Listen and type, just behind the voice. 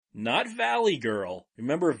not Valley Girl.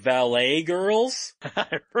 Remember Valet Girls?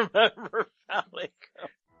 I remember Valley Girl.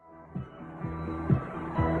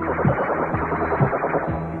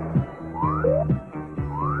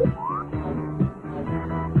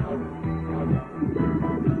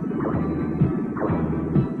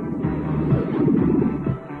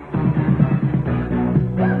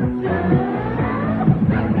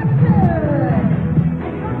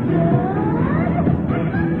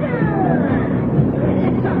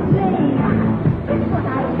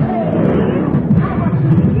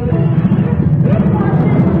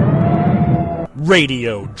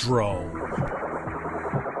 Radiodrome.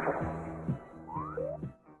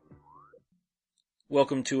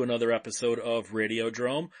 Welcome to another episode of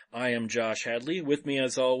Radiodrome. I am Josh Hadley. With me,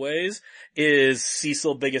 as always, is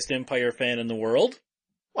Cecil, biggest Empire fan in the world.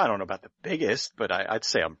 Well, I don't know about the biggest, but I'd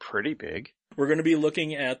say I'm pretty big. We're going to be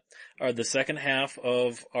looking at the second half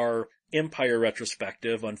of our Empire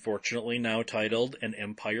retrospective, unfortunately now titled An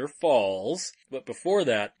Empire Falls. But before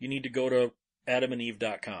that, you need to go to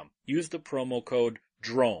adamandeve.com. Use the promo code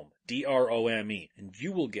DROME, D-R-O-M-E, and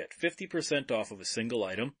you will get 50% off of a single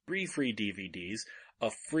item, 3 free DVDs,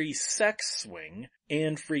 a free sex swing,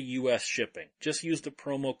 and free US shipping. Just use the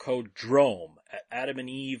promo code DROME at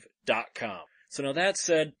adamandeve.com. So now that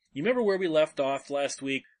said, you remember where we left off last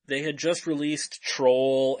week? They had just released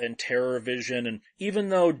Troll and Terror Vision, and even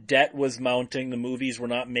though debt was mounting, the movies were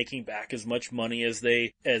not making back as much money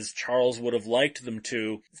as Charles would have liked them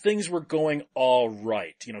to. Things were going all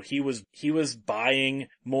right. You know, he was buying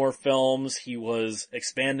more films, he was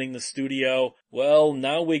expanding the studio. Well,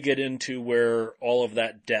 now we get into where all of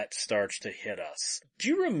that debt starts to hit us. Do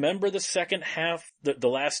you remember the second half, the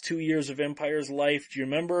last 2 years of Empire's life? Do you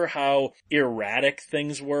remember how erratic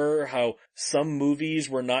things were? How some movies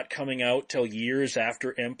were not coming out till years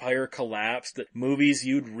after Empire collapsed? That movies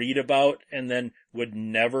you'd read about and then would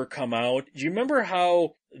never come out? Do you remember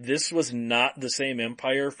how this was not the same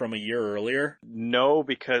Empire from a year earlier? No,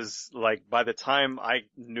 because, by the time I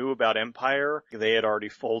knew about Empire, they had already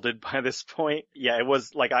folded by this point. Yeah, it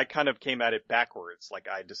was, I kind of came at it backwards.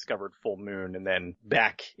 I discovered Full Moon and then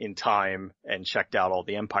back in time and checked out all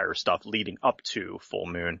the Empire stuff leading up to Full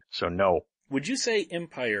Moon. So no. Would you say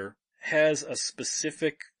Empire has a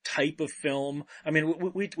specific type of film? I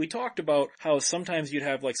mean, we talked about how sometimes you'd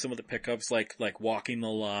have some of the pickups like Walking the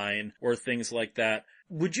Line or things like that.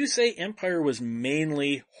 Would you say Empire was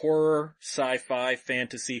mainly horror, sci-fi,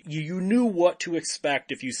 fantasy? You knew what to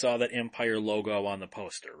expect if you saw that Empire logo on the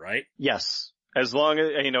poster, right? Yes. As long as,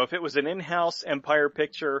 if it was an in-house Empire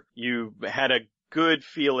picture, you had a good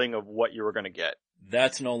feeling of what you were going to get.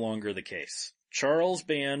 That's no longer the case. Charles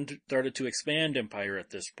Band started to expand Empire at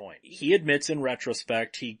this point. He admits in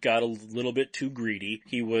retrospect he got a little bit too greedy.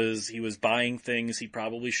 He was buying things he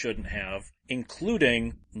probably shouldn't have,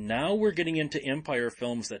 including now we're getting into Empire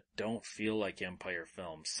films that don't feel like Empire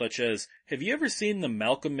films, such as, have you ever seen the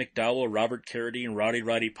Malcolm McDowell, Robert Carradine,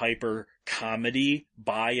 Roddy Piper comedy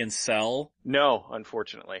Buy and Sell? No,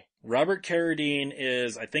 unfortunately. Robert Carradine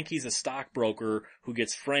I think he's a stockbroker who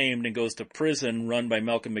gets framed and goes to prison run by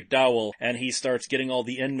Malcolm McDowell, and he starts getting all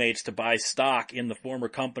the inmates to buy stock in the former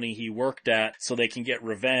company he worked at so they can get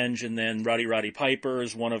revenge, and then Roddy Piper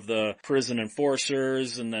is one of the prison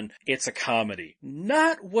enforcers, and then it's a comedy.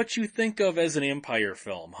 Not what you think of as an Empire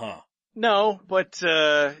film, huh? No, but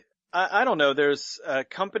I don't know. There's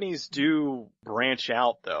companies do branch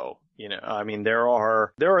out though. There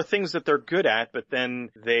are things that they're good at, but then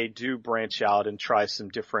they do branch out and try some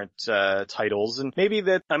different titles. And maybe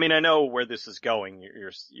I know where this is going. You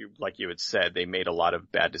like you had said, they made a lot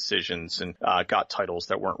of bad decisions and got titles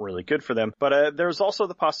that weren't really good for them. But there's also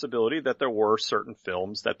the possibility that there were certain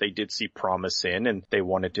films that they did see promise in, and they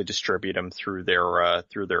wanted to distribute them through their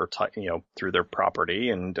property,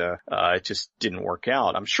 and it just didn't work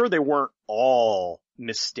out. I'm sure they weren't all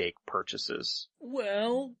mistake purchases.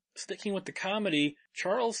 Well, sticking with the comedy,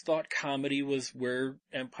 Charles thought comedy was where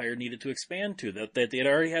Empire needed to expand to, that they had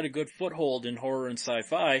already had a good foothold in horror and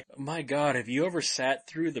sci-fi. My God, have you ever sat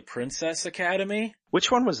through The Princess Academy?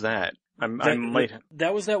 Which one was that?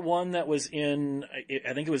 That was that one that was in,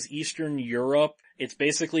 I think it was Eastern Europe. It's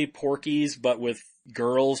basically Porky's, but with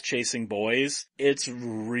girls chasing boys. It's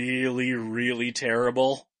really, really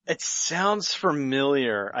terrible. It sounds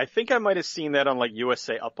familiar. I think I might have seen that on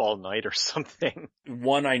USA Up All Night or something.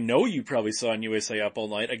 One I know you probably saw on USA Up All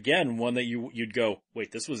Night. Again, one that you'd go,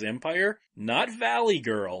 wait, this was Empire? Not Valley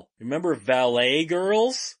Girl. Remember Valet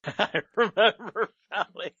Girls? I remember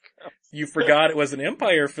Valley Girls. You forgot it was an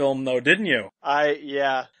Empire film though, didn't you?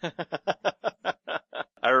 Yeah.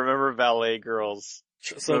 I remember Valet Girls.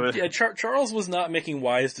 So yeah, Charles was not making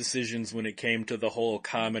wise decisions when it came to the whole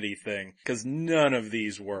comedy thing, because none of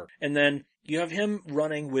these work. And then you have him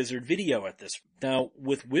running Wizard Video at this. Now,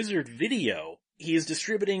 with Wizard Video, he is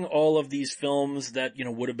distributing all of these films that,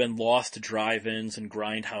 would have been lost to drive-ins and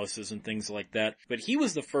grindhouses and things like that. But he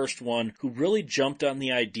was the first one who really jumped on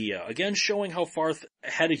the idea, again showing how far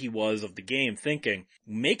ahead he was of the game, thinking,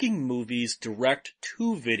 making movies direct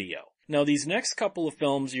to video. Now, these next couple of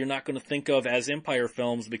films you're not going to think of as Empire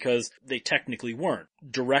films because they technically weren't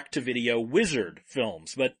direct-to-video Wizard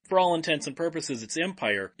films, but for all intents and purposes, it's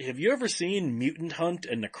Empire. Have you ever seen Mutant Hunt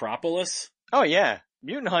and Necropolis? Oh, yeah.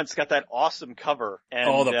 Mutant Hunt's got that awesome cover.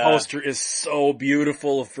 And, the poster is so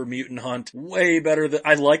beautiful for Mutant Hunt. Way better than,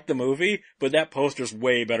 I like the movie, but that poster's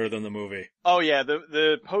way better than the movie. Oh yeah,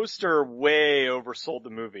 the poster way oversold the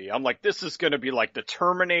movie. I'm like, this is gonna be like the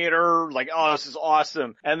Terminator, like, oh, this is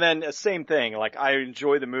awesome. And then same thing, like, I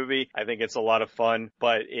enjoy the movie. I think it's a lot of fun,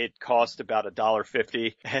 but it cost about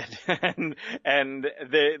 $1.50. And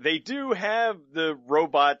they do have the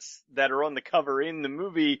robots that are on the cover in the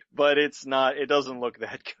movie, but it doesn't look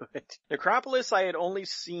that good. Necropolis I had only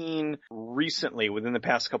seen recently within the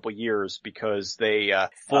past couple years because they,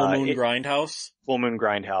 Full Moon Grindhouse? Full Moon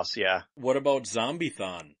Grindhouse, yeah. What about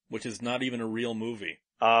Zombie-Thon, which is not even a real movie?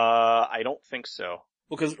 I don't think so.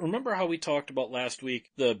 Well, because remember how we talked about last week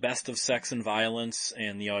the best of Sex and Violence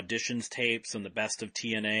and the auditions tapes and the best of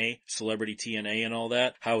TNA, Celebrity TNA and all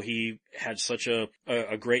that? How he had such a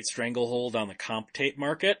great stranglehold on the comp tape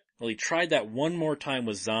market? Well, he tried that one more time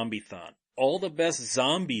with Zombie-Thon. All the best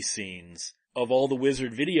zombie scenes of all the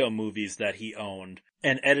Wizard Video movies that he owned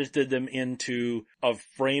and edited them into a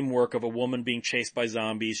framework of a woman being chased by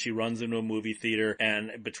zombies. She runs into a movie theater,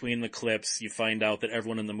 and between the clips, you find out that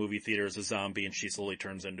everyone in the movie theater is a zombie, and she slowly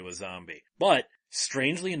turns into a zombie. But,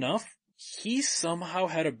 strangely enough, he somehow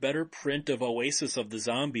had a better print of Oasis of the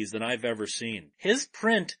Zombies than I've ever seen. His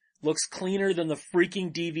print looks cleaner than the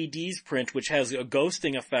freaking DVD's print, which has a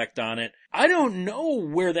ghosting effect on it. I don't know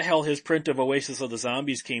where the hell his print of Oasis of the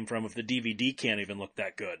Zombies came from if the DVD can't even look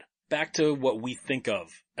that good. Back to what we think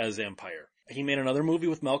of as Empire. He made another movie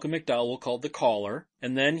with Malcolm McDowell called The Caller,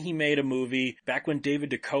 and then he made a movie back when David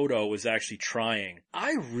Dakota was actually trying.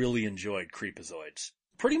 I really enjoyed Creepazoids.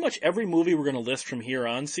 Pretty much every movie we're going to list from here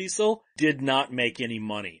on, Cecil, did not make any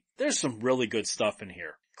money. There's some really good stuff in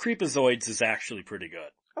here. Creepazoids is actually pretty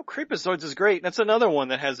good. Oh, Creepazoids is great. That's another one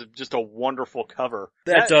that has just a wonderful cover.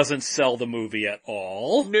 That doesn't sell the movie at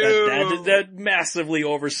all. No. That massively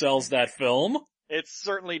oversells that film. It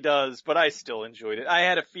certainly does, but I still enjoyed it. I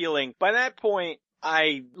had a feeling by that point,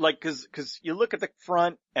 cause you look at the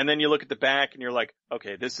front and then you look at the back and you're like,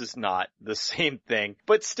 okay, this is not the same thing.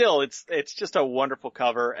 But still, it's just a wonderful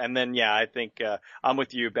cover. And then, yeah, I think, I'm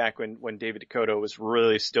with you back when David Dakota was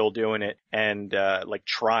really still doing it and,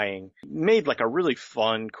 trying. Made like a really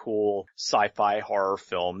fun, cool sci-fi horror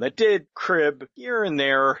film that did crib here and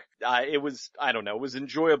there. It was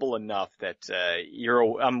enjoyable enough that,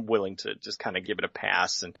 I'm willing to just kind of give it a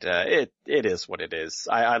pass. And, it is what it is.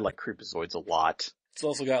 I like Creepazoids a lot. It's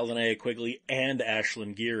also got Linnea Quigley and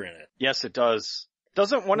Ashlyn Gear in it. Yes, it does.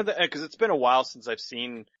 Doesn't one of the, cause it's been a while since I've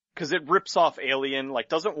seen, cause it rips off Alien, like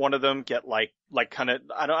doesn't one of them get like kinda,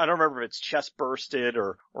 I don't remember if it's chest bursted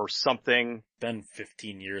or something. Been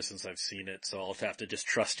 15 years since I've seen it, so I'll have to just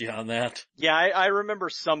trust you on that. Yeah, I remember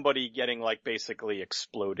somebody getting like basically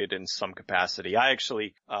exploded in some capacity. I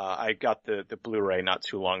actually, I got the Blu-ray not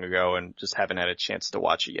too long ago and just haven't had a chance to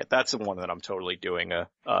watch it yet. That's the one that I'm totally doing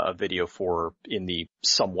a video for in the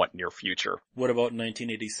somewhat near future. What about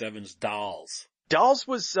 1987's Dolls? Dolls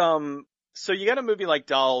was, so you got a movie like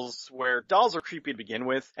Dolls where dolls are creepy to begin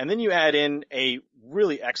with, and then you add in a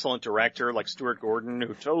really excellent director like Stuart Gordon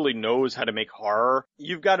who totally knows how to make horror.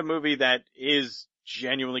 You've got a movie that is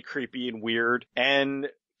genuinely creepy and weird and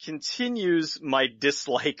continues my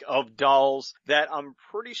dislike of Dolls that I'm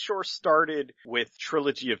pretty sure started with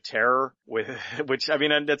Trilogy of Terror, which I mean,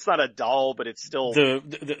 it's not a doll, but it's still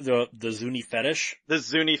the Zuni fetish. The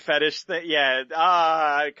Zuni fetish thing, yeah.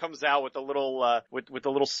 It comes out with a little with a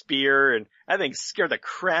little spear, and I think scared the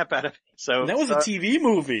crap out of me. So that was a TV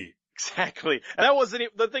movie. Exactly. And that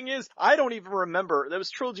wasn't the thing is, I don't even remember. There was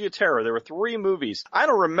Trilogy of Terror. There were 3 movies. I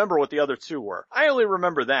don't remember what the other 2 were. I only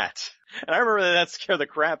remember that. And I remember that scared the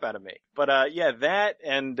crap out of me. But, yeah, that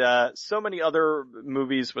and, so many other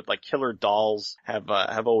movies with like killer dolls have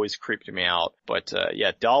always creeped me out. But,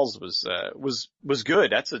 yeah, Dolls was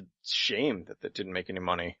good. That's a shame that didn't make any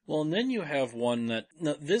money. Well, and then you have one that,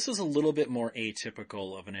 now, this is a little bit more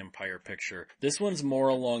atypical of an Empire picture. This one's more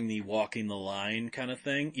along the walking the line kind of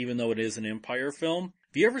thing, even though it is an Empire film.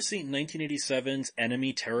 Have you ever seen 1987's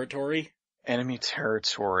Enemy Territory? Enemy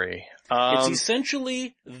territory. It's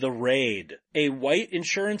essentially The Raid. A white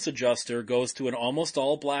insurance adjuster goes to an almost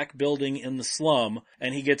all-black building in the slum,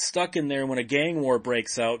 and he gets stuck in there when a gang war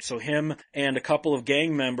breaks out, so him and a couple of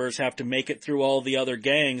gang members have to make it through all the other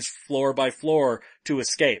gangs floor by floor to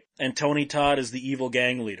escape. And Tony Todd is the evil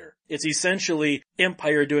gang leader. It's essentially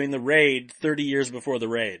Empire doing The Raid 30 years before The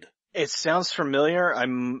Raid. It sounds familiar. I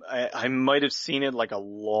might have seen it like a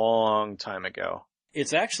long time ago.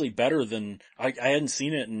 It's actually better than, I hadn't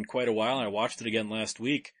seen it in quite a while, and I watched it again last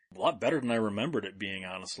week. A lot better than I remembered it being,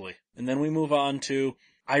 honestly. And then we move on to,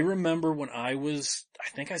 I remember when I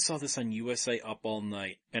think I saw this on USA Up All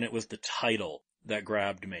Night, and it was the title that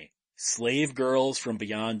grabbed me. Slave Girls from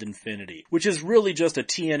Beyond Infinity, which is really just a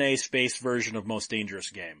TNA space version of Most Dangerous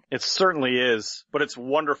Game. It certainly is, but it's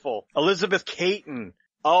wonderful. Elizabeth Caton.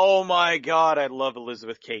 Oh my god, I love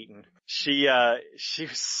Elizabeth Caton. She's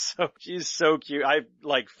so cute. I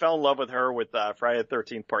fell in love with her with Friday the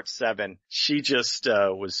 13th Part 7. She just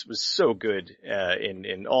was so good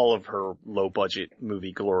in all of her low budget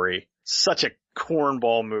movie glory. Such a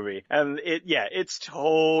cornball movie. And it's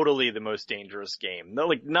totally the Most Dangerous Game.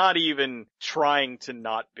 No, not even trying to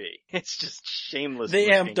not be. It's just shameless. They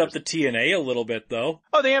amped up the TNA a little bit though.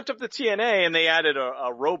 Oh, they amped up the TNA and they added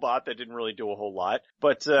a robot that didn't really do a whole lot,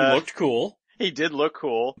 but he looked cool. He did look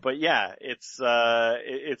cool, but yeah,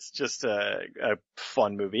 it's just a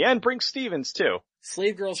fun movie. And Brinke Stevens too.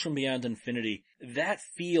 Slave Girls from Beyond Infinity, that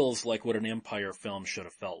feels like what an Empire film should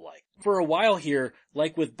have felt like. For a while here,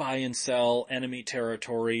 like with Buy and Sell, Enemy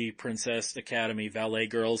Territory, Princess Academy, Valet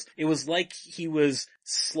Girls, it was like he was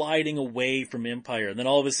sliding away from Empire. And then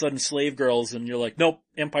all of a sudden Slave Girls, and you're like, nope,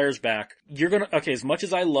 Empire's back. As much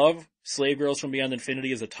as I love Slave Girls from Beyond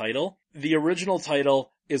Infinity as a title, the original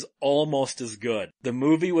title is almost as good. The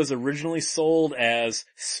movie was originally sold as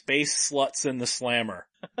Space Sluts in the Slammer.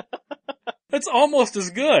 That's almost as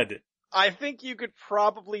good. I think you could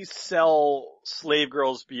probably sell Slave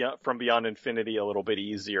Girls from Beyond Infinity a little bit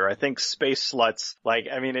easier. I think Space Sluts,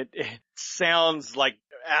 it sounds like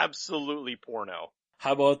absolutely porno.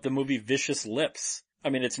 How about the movie Vicious Lips?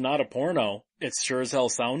 It's not a porno. It sure as hell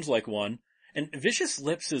sounds like one. And Vicious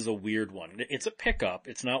Lips is a weird one. It's a pickup.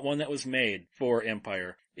 It's not one that was made for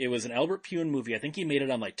Empire. It was an Albert Pune movie. I think he made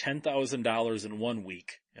it on $10,000 in 1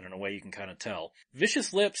 week. And in a way you can kind of tell.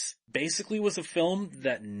 Vicious Lips basically was a film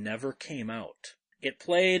that never came out. It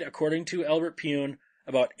played, according to Albert Pune,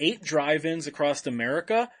 about 8 drive-ins across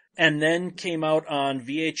America, and then came out on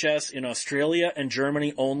VHS in Australia and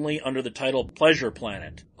Germany only under the title Pleasure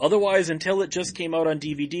Planet. Otherwise, until it just came out on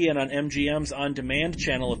DVD and on MGM's On Demand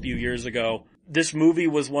channel a few years ago, this movie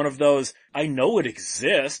was one of those, I know it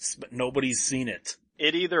exists, but nobody's seen it.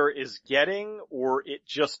 It either is getting, or it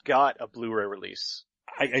just got a Blu-ray release.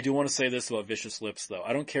 I do want to say this about Vicious Lips, though.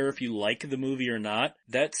 I don't care if you like the movie or not.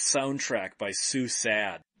 That soundtrack by Sue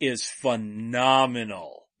Sad is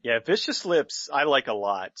phenomenal. Yeah, Vicious Lips, I like a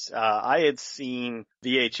lot. I had seen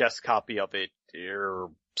VHS copy of it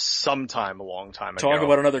sometime a long time ago. Talk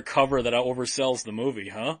about another cover that oversells the movie,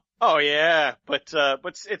 huh? Oh yeah, but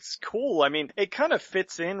it's cool. It kind of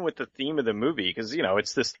fits in with the theme of the movie because,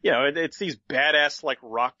 it's this, it's these badass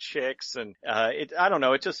rock chicks and, I don't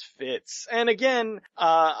know, it just fits. And again,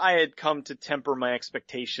 I had come to temper my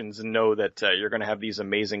expectations and know that, you're gonna have these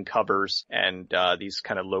amazing covers and, these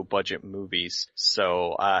kind of low budget movies.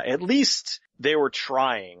 So, at least they were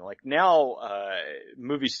trying. Now,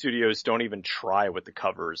 movie studios don't even try with the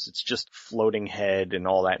covers. It's just floating head and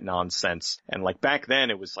all that nonsense. And back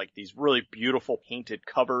then it was these really beautiful painted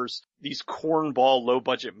covers, these cornball low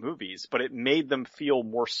budget movies, but it made them feel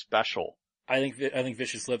more special. I think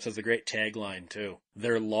Vicious Lips has a great tagline too.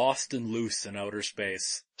 They're lost and loose in outer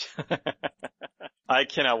space. I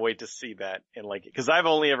cannot wait to see that because I've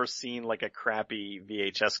only ever seen a crappy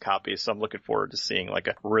VHS copy, so I'm looking forward to seeing a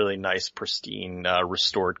really nice, pristine,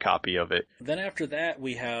 restored copy of it. Then after that,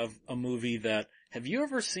 we have a movie that, have you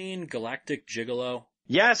ever seen Galactic Gigolo?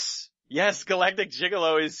 Yes, Galactic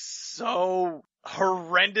Gigolo is so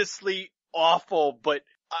horrendously awful, but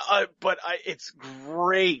it's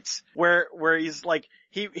great. Where he's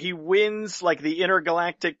he wins the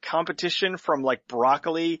intergalactic competition from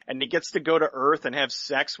Broccoli, and he gets to go to Earth and have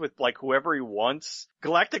sex with whoever he wants.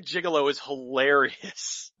 Galactic Gigolo is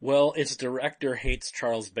hilarious. Well, its director hates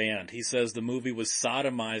Charles Band. He says the movie was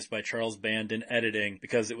sodomized by Charles Band in editing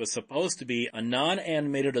because it was supposed to be a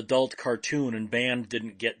non-animated adult cartoon and Band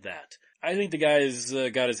didn't get that. I think the guy's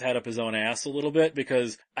got his head up his own ass a little bit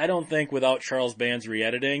because I don't think without Charles Band's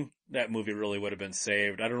re-editing, that movie really would have been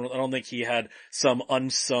saved. I don't think he had some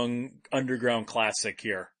unsung underground classic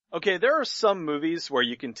here. Okay, there are some movies where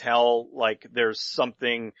you can tell, like, there's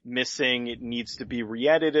something missing, it needs to be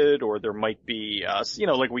re-edited, or there might be,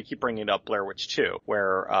 like we keep bringing up Blair Witch 2,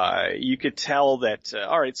 where, you could tell that,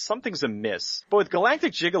 alright, something's amiss. But with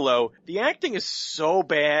Galactic Gigolo, the acting is so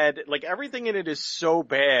bad, like, everything in it is so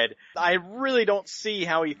bad, I really don't see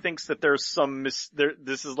how he thinks that there's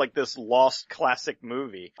this is like this lost classic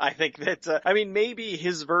movie. I think that, maybe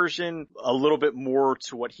his version a little bit more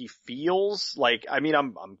to what he feels, like,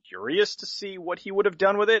 I'm curious to see what he would have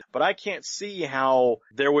done with it, but I can't see how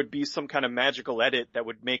there would be some kind of magical edit that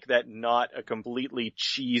would make that not a completely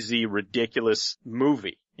cheesy, ridiculous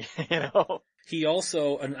movie, you know? He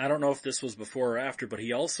also, and I don't know if this was before or after, but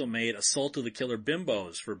he also made Assault of the Killer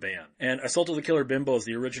Bimbos for Band. And Assault of the Killer Bimbos,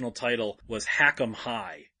 the original title was Hack 'em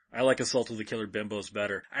High. I like Assault of the Killer Bimbos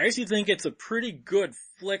better. I actually think it's a pretty good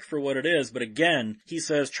flick for what it is, but again, he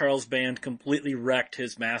says Charles Band completely wrecked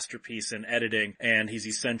his masterpiece in editing, and he's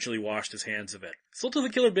essentially washed his hands of it. Assault of the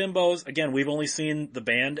Killer Bimbos, again, we've only seen the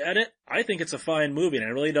Band edit. I think it's a fine movie, and I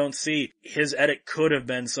really don't see his edit could have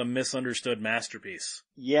been some misunderstood masterpiece.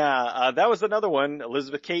 Yeah, that was another one.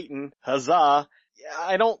 Elizabeth Caton, huzzah.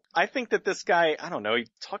 I think that this guy, I don't know,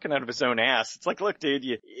 he's talking out of his own ass. It's like, look, dude,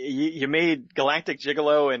 you made Galactic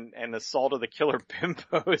Gigolo and Assault of the Killer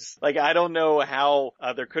Bimbos. Like, I don't know how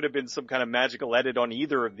there could have been some kind of magical edit on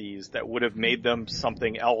either of these that would have made them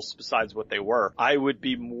something else besides what they were. I would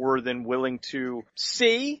be more than willing to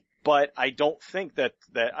see, but I don't think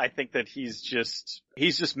I think that he's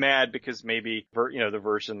just mad because maybe, the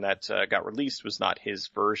version that got released was not his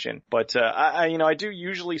version. But, I do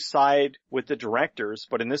usually side with the directors,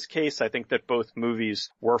 but in this case, I think that both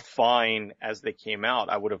movies were fine as they came out.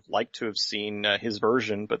 I would have liked to have seen his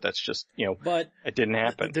version, but that's just, but it didn't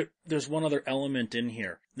happen. There's one other element in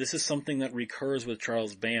here. This is something that recurs with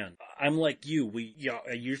Charles Band. I'm like you.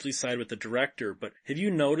 I usually side with the director, but have you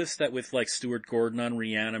noticed that with like Stuart Gordon on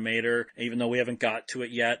Reanimator, even though we haven't got to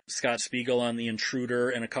it yet, Scott Spiegel on The Intruder,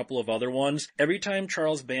 and a couple of other ones, every time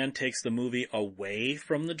Charles Band takes the movie away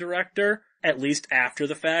from the director, at least after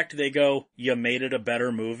the fact, they go, you made it a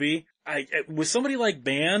better movie. With somebody like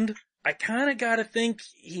Band, I kinda gotta think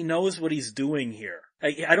he knows what he's doing here.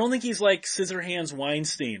 I don't think he's like Scissorhands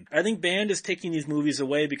Weinstein. I think Band is taking these movies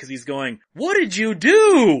away because he's going, what did you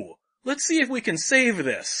do? Let's see if we can save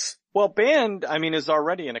this. Well, Band, is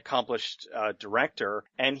already an accomplished director,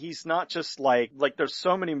 and he's not just like there's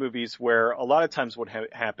so many movies where a lot of times what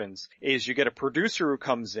happens is you get a producer who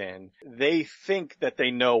comes in, they think that they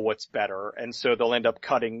know what's better, and so they'll end up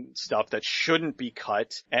cutting stuff that shouldn't be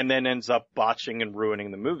cut, and then ends up botching and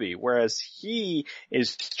ruining the movie. Whereas he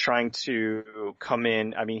is trying to come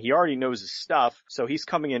in, he already knows his stuff, so he's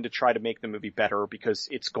coming in to try to make the movie better because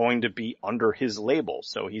it's going to be under his label,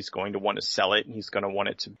 so he's going to want to sell it, and he's going to want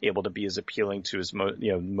it to be able to be as appealing to as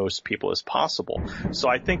most people as possible. So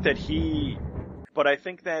I think that he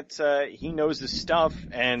knows his stuff,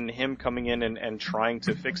 and him coming in and trying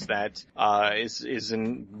to fix that is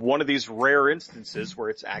in one of these rare instances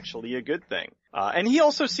where it's actually a good thing. And he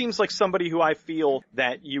also seems like somebody who I feel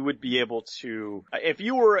that you would be able to, if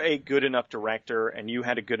you were a good enough director and you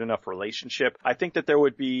had a good enough relationship, I think that there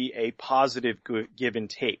would be a positive give and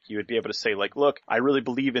take. You would be able to say, like, look, I really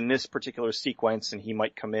believe in this particular sequence, and he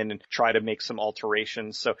might come in and try to make some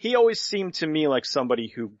alterations. So he always seemed to me like somebody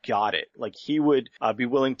who got it. Like, he would be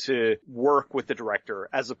willing to work with the director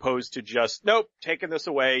as opposed to just, nope, taking this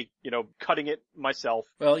away, cutting it myself.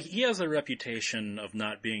 Well, he has a reputation of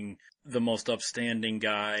not being the most upstanding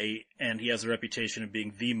guy, and he has a reputation of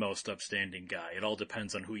being the most upstanding guy. It all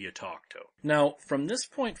depends on who you talk to. Now, from this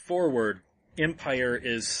point forward, Empire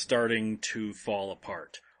is starting to fall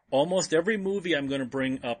apart. Almost every movie I'm going to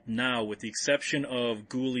bring up now, with the exception of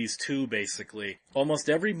Ghoulies 2, basically, almost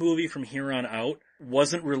every movie from here on out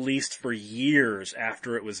wasn't released for years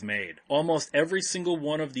after it was made. Almost every single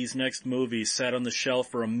one of these next movies sat on the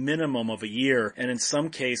shelf for a minimum of a year, and in some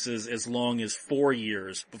cases as long as 4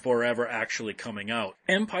 years before ever actually coming out.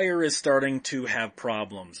 Empire is starting to have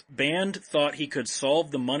problems. Band thought he could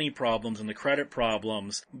solve the money problems and the credit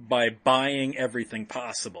problems by buying everything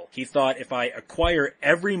possible. He thought, if I acquire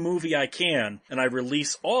every movie I can and I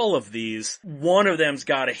release all of these, one of them's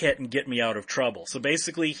got to hit and get me out of trouble. So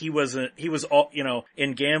basically he was all,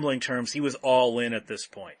 in gambling terms, he was all in at this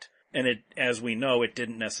point. And as we know, it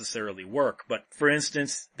didn't necessarily work. But for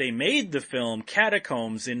instance, they made the film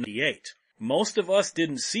Catacombs in '98. Most of us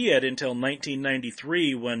didn't see it until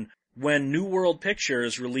 1993 when New World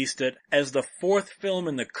Pictures released it as the fourth film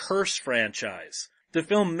in the Curse franchise. The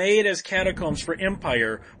film made as Catacombs for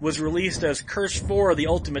Empire was released as Curse 4: The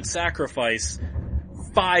Ultimate Sacrifice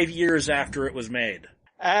 5 years after it was made.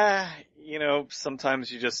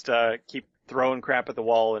 sometimes you just keep throwing crap at the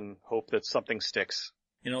wall and hope that something sticks.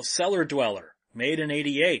 Cellar Dweller, made in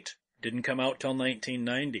 88, didn't come out till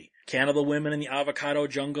 1990. Cannibal Women in the Avocado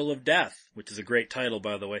Jungle of Death, which is a great title,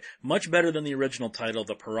 by the way. Much better than the original title,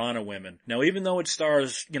 The Piranha Women. Now, even though it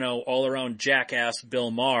stars, all-around jackass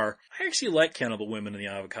Bill Maher, I actually like Cannibal Women in the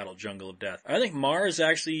Avocado Jungle of Death. I think Maher is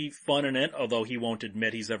actually fun in it, although he won't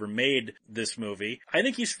admit he's ever made this movie. I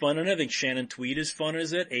think he's fun in it. I think Shannon Tweed is fun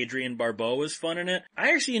as it. Adrienne Barbeau is fun in it.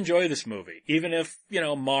 I actually enjoy this movie, even if,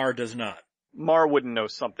 Maher does not. Maher wouldn't know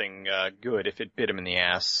something good if it bit him in the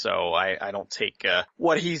ass, so I don't take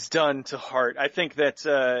what he's done to heart. I think that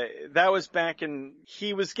that was back in,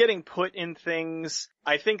 he was getting put in things.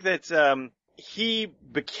 I think that he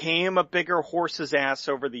became a bigger horse's ass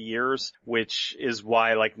over the years, which is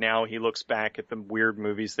why, now he looks back at the weird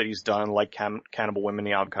movies that he's done, like Cannibal Women,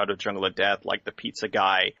 The Avocado Jungle of Death, like The Pizza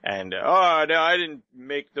Guy, and, oh, no, I didn't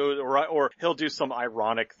make those, or he'll do some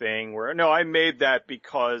ironic thing where, no, I made that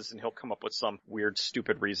because, and he'll come up with some weird,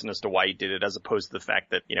 stupid reason as to why he did it, as opposed to the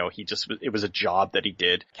fact that, it was a job that he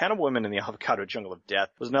did. Cannibal Women in The Avocado Jungle of Death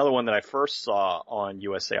was another one that I first saw on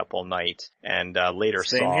USA Up All Night, and later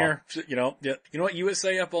Same saw. Here. You know what?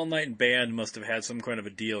 USA Up All Night and Band must have had some kind of a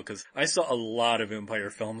deal, because I saw a lot of Empire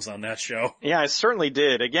films on that show. Yeah, I certainly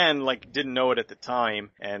did. Again, didn't know it at the time.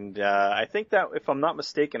 And I think that, if I'm not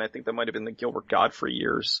mistaken, I think that might have been the Gilbert Gottfried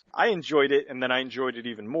years. I enjoyed it, and then I enjoyed it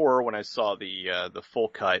even more when I saw the full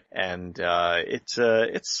cut. And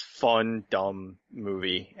it's fun, dumb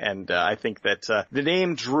movie. And I think that the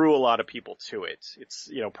name drew a lot of people to it. It's,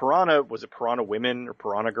 Piranha, was it Piranha Women or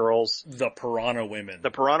Piranha Girls? The Piranha Women. The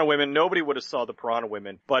Piranha Women. Nobody would have saw the Piranha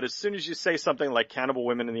Women. But as soon as you say something like Cannibal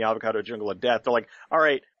Women in the Avocado Jungle of Death, they're like, all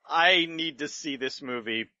right, I need to see this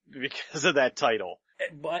movie because of that title.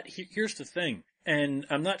 But here's the thing, and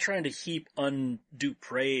I'm not trying to heap undue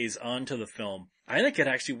praise onto the film. I think it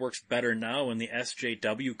actually works better now in the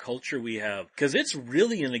SJW culture we have, because it's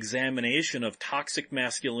really an examination of toxic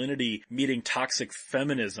masculinity meeting toxic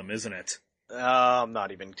feminism, isn't it? I'm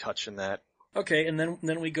not even touching that. Okay, and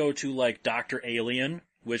then we go to Dr. Alien,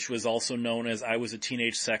 which was also known as I Was a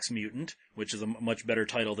Teenage Sex Mutant, which is a much better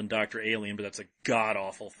title than Dr. Alien, but that's a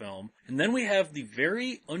god-awful film. And then we have the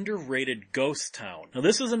very underrated Ghost Town. Now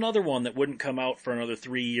this is another one that wouldn't come out for another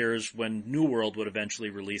 3 years when New World would eventually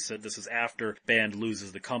release it. This is after Band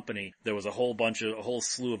loses the company. There was a whole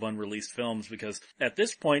slew of unreleased films, because at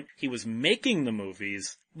this point he was making the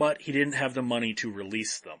movies, but he didn't have the money to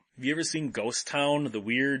release them. Have you ever seen Ghost Town, the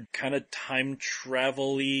weird kind of time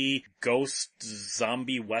travel-y ghost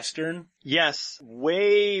zombie western? Yes,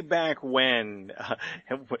 way back when,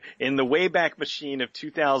 in the Wayback Machine of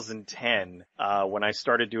 2010, when I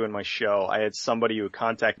started doing my show, I had somebody who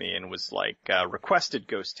contacted me and was requested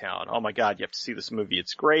Ghost Town. Oh my god, you have to see this movie,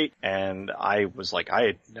 it's great. And I was like, I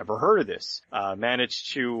had never heard of this.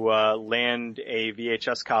 Managed to land a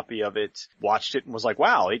VHS copy of it, watched it, and was like,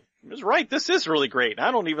 wow, it was right, this is really great.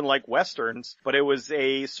 I don't even like westerns, but it was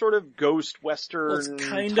a sort of ghost western, well, it's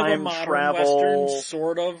kind time of a modern travel western,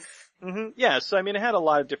 sort of. Mm-hmm. Yeah, so it had a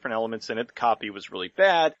lot of different elements in it. The copy was really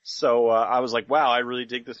bad, so I was like, wow, I really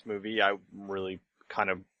dig this movie. I really kind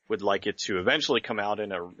of would like it to eventually come out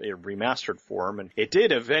in a remastered form, and it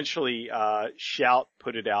did eventually. Shout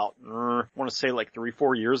put it out, I want to say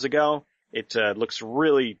 3-4 years ago. It looks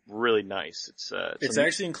really, really nice. It's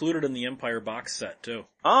actually included in the Empire box set too.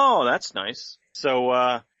 Oh, that's nice.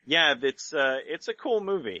 So yeah, it's a cool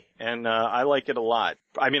movie, and I like it a lot.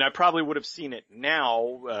 I mean, I probably would have seen it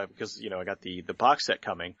now because I got the box set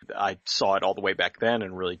coming. I saw it all the way back then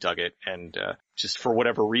and really dug it, and just for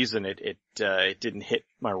whatever reason, it didn't hit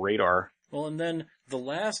my radar. Well, and then the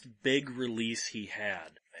last big release he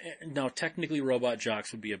had. Now, technically, Robot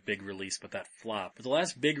Jox would be a big release, but that flopped. But the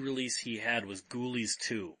last big release he had was Ghoulies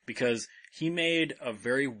 2, because he made a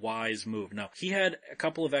very wise move. Now, he had a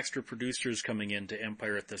couple of extra producers coming into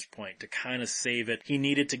Empire at this point to kind of save it. He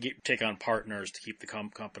needed to take on partners to keep the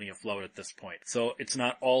company afloat at this point. So it's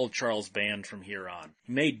not all Charles Band from here on.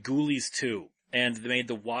 He made Ghoulies 2. And they made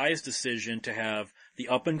the wise decision to have the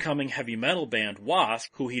up-and-coming heavy metal band Wasp,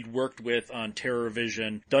 who he'd worked with on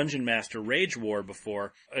Terrorvision Dungeon Master Rage War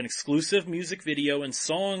before, an exclusive music video and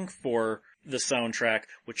song for the soundtrack,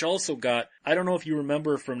 which also got, I don't know if you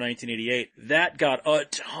remember from 1988, that got a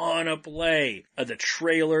ton of play. The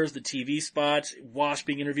trailers, the TV spots, Wasp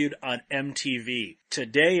being interviewed on MTV.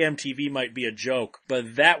 Today MTV might be a joke,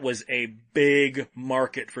 but that was a big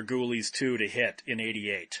market for Ghoulies 2 to hit in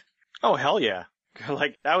 88. Oh, hell yeah.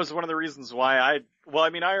 That was one of the reasons why I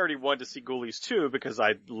already wanted to see Ghoulies 2 because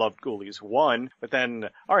I loved Ghoulies 1, but then,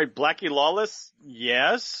 alright, Blackie Lawless?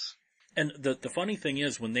 Yes. And the funny thing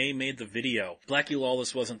is, when they made the video, Blackie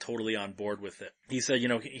Lawless wasn't totally on board with it. He said,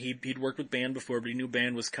 he'd worked with Band before, but he knew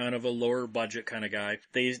Band was kind of a lower budget kind of guy.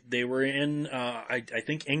 They were in, I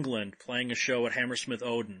think England, playing a show at Hammersmith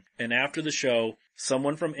Odeon. And after the show,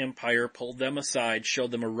 someone from Empire pulled them aside,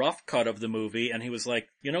 showed them a rough cut of the movie, and he was like,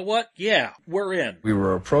 you know what? Yeah, we're in. We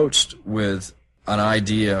were approached with an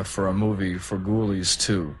idea for a movie for Ghoulies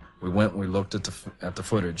 2. We went and we looked at the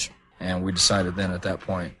footage, and we decided then at that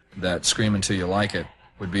point that Scream Until You Like It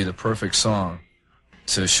would be the perfect song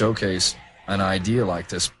to showcase an idea like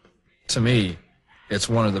this. To me, it's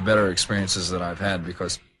one of the better experiences that I've had,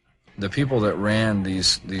 because the people that ran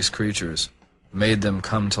these creatures made them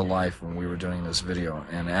come to life when we were doing this video.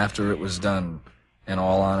 And after it was done, in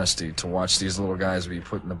all honesty, to watch these little guys be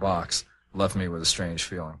put in the box left me with a strange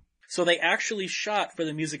feeling. So they actually shot for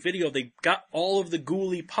the music video. They got all of the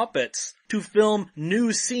Ghoulie puppets to film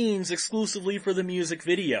new scenes exclusively for the music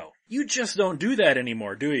video. You just don't do that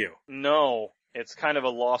anymore, do you? No, it's kind of a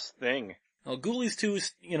lost thing. Well, Ghoulies 2,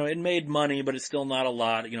 it made money, but it's still not a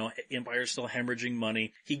lot. Empire's still hemorrhaging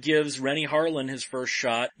money. He gives Rennie Harlin his first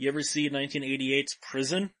shot. You ever see 1988's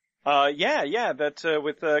Prison? Yeah, that,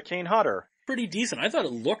 with, Kane Hodder. Pretty decent. I thought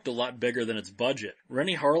it looked a lot bigger than its budget.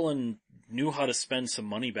 Rennie Harlin knew how to spend some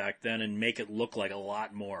money back then and make it look like a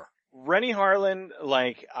lot more. Rennie Harlin,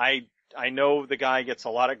 I know the guy gets a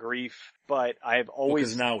lot of grief, but I've always...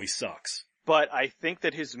 Because now he sucks. But I think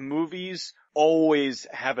that his movies always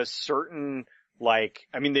have a certain,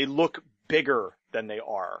 they look bigger than they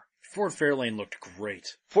are. Ford Fairlane looked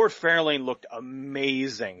great. Ford Fairlane looked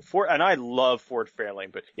amazing. And I love Ford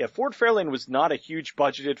Fairlane, but yeah, Ford Fairlane was not a huge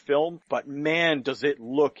budgeted film, but man, does it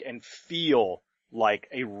look and feel like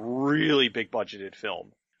a really big budgeted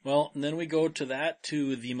film. Well, and then we go to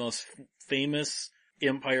the most famous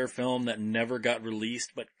Empire film that never got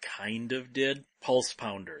released, but kind of did, Pulse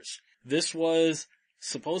Pounders. This was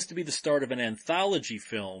supposed to be the start of an anthology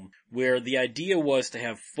film where the idea was to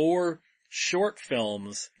have 4 short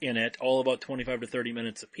films in it, all about 25 to 30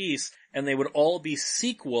 minutes apiece, and they would all be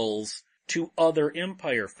sequels to other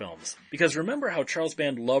Empire films. Because remember how Charles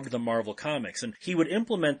Band loved the Marvel Comics, and he would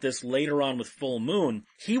implement this later on with Full Moon.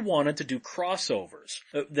 He wanted to do crossovers.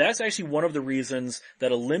 That's actually one of the reasons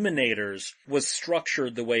that Eliminators was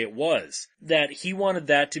structured the way it was. That he wanted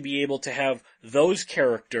that to be able to have those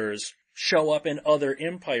characters show up in other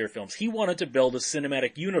Empire films. He wanted to build a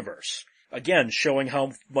cinematic universe. Again, showing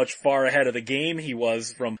how much far ahead of the game he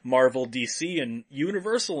was from Marvel, DC, and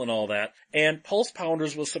Universal and all that. And Pulse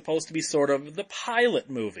Pounders was supposed to be sort of the pilot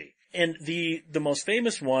movie. And the most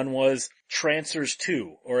famous one was Trancers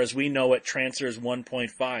 2, or as we know it, Trancers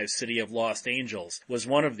 1.5, City of Lost Angels, was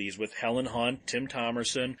one of these with Helen Hunt, Tim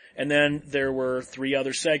Thomerson, and then there were 3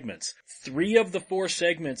 other segments. 3 of the 4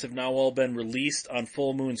 segments have now all been released on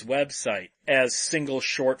Full Moon's website as single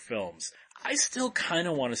short films. I still kind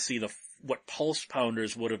of want to see what Pulse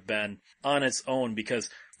Pounders would have been on its own, because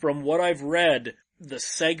from what I've read, the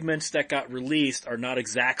segments that got released are not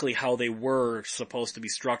exactly how they were supposed to be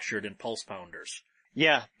structured in Pulse Pounders.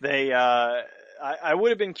 Yeah, I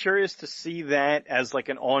would have been curious to see that as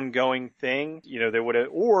an ongoing thing. They would have,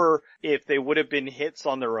 or if they would have been hits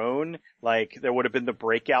on their own, there would have been the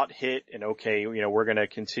breakout hit and okay, we're gonna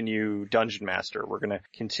continue Dungeon Master. We're gonna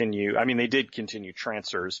continue, they did continue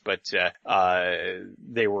Trancers, but,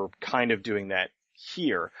 they were kind of doing that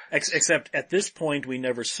here. Except at this point we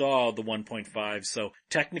never saw the 1.5, so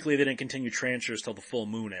technically they didn't continue Trancers till the Full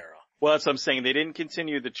Moon era. Well, that's what I'm saying. They didn't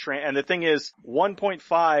continue and the thing is,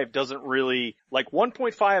 1.5 doesn't really,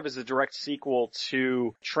 1.5 is a direct sequel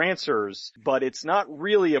to Trancers, but it's not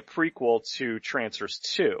really a prequel to Trancers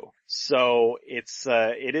 2. So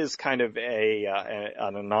it is kind of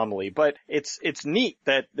an anomaly, but it's neat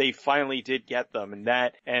that they finally did get them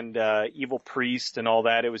and Evil Priest and all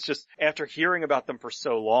that. It was just, after hearing about them for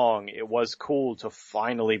so long, it was cool to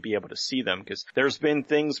finally be able to see them, because there's been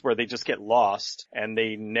things where they just get lost and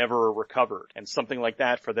they never recovered, and something like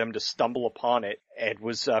that, for them to stumble upon it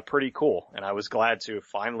was pretty cool. And I was glad to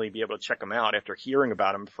finally be able to check them out after hearing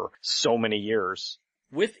about them for so many years.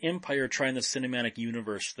 With Empire trying the cinematic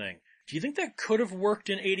universe thing, do you think that could have worked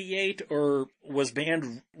in 88, or was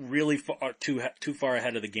Band really too far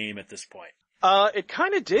ahead of the game at this point? It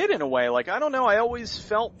kind of did in a way. I don't know, I always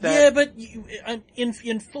felt that... Yeah, but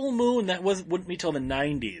in Full Moon, that wouldn't be till the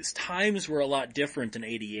 90s. Times were a lot different in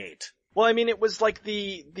 88. Well, I mean, it was like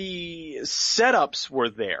the setups were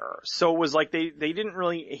there. So it was like he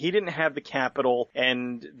didn't have the capital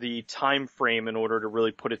and the time frame in order to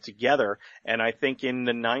really put it together. And I think in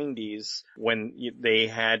the 90s, when they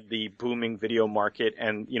had the booming video market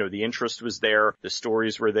and, the interest was there, the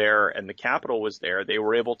stories were there, and the capital was there, they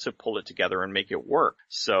were able to pull it together and make it work.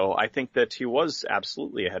 So I think that he was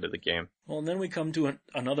absolutely ahead of the game. Well, and then we come to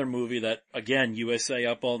another movie that, again, USA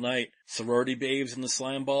Up All Night, Sorority Babes in the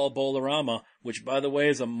Slime Ball Bowl-orama, which, by the way,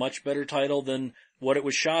 is a much better title than what it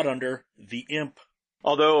was shot under, The Imp.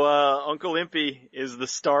 Although, Uncle Impy is the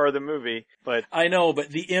star of the movie, but... I know, but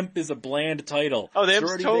The Imp is a bland title. Oh, The Imp's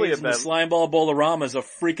Sorority totally Babes a in the bad... Slime Ball Bowl-orama is a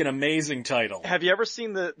freaking amazing title. Have you ever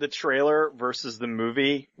seen the trailer versus the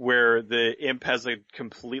movie where the Imp has a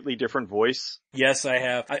completely different voice? Yes, I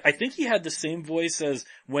have. I think he had the same voice as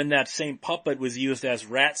when that same puppet was used as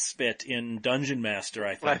rat spit in Dungeon Master,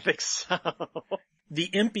 I think. I think so. The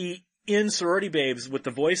Impy in Sorority Babes, with the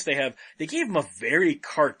voice they have, they gave him a very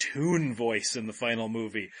cartoon voice in the final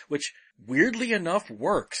movie, which weirdly enough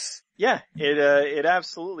works. Yeah, it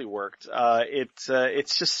absolutely worked.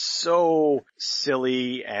 It's just so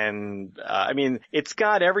silly and, I mean, it's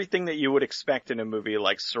got everything that you would expect in a movie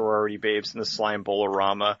like Sorority Babes and the Slime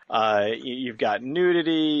Bowl-orama. You've got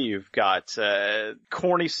nudity, you've got,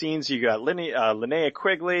 corny scenes, you got Linnea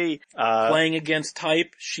Quigley, playing against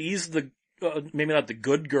type. She's the, maybe not the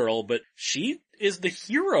good girl, but she is the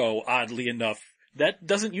hero, oddly enough. That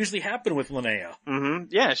doesn't usually happen with Linnea. Mm-hmm.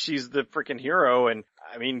 Yeah, she's the freaking hero, and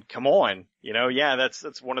I mean, come on. Yeah,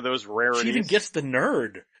 that's one of those rarities. She even gets the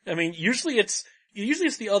nerd. I mean, usually it's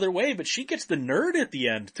the other way, but she gets the nerd at the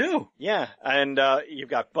end, too. Yeah, and, you've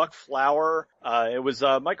got Buck Flower. It was,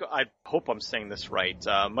 Michael, I hope I'm saying this right,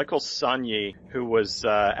 Michael Sonyi, who was,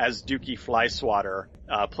 as Dookie Flyswatter,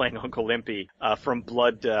 playing Uncle Impy, from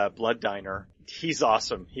Blood Diner. He's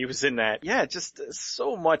awesome. He was in that. Yeah, just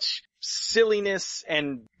so much silliness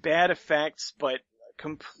and bad effects, but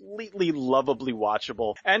completely lovably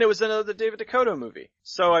watchable. And it was another David Dakota movie.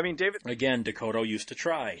 So, I mean, Again, Dakota used to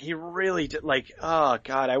try. He really did, oh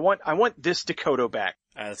god, I want this Dakota back.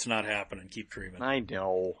 That's not happening. Keep dreaming. I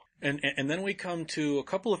know. And then we come to a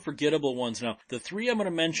couple of forgettable ones. Now, the three I'm going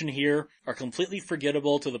to mention here are completely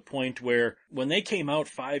forgettable to the point where when they came out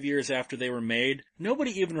 5 years after they were made,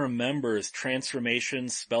 nobody even remembers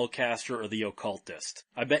Transformations, Spellcaster, or The Occultist.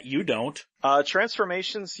 I bet you don't.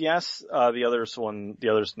 Transformations, yes. The others,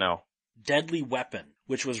 no. Deadly Weapon,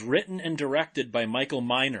 which was written and directed by Michael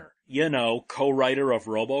Miner, co-writer of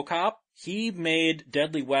RoboCop. He made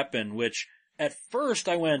Deadly Weapon, which at first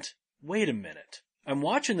I went, wait a minute. I'm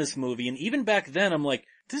watching this movie, and even back then I'm like,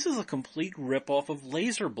 this is a complete ripoff of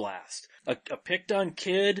Laser Blast. A picked-on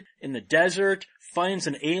kid in the desert finds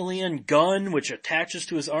an alien gun which attaches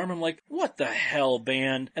to his arm. I'm like, what the hell,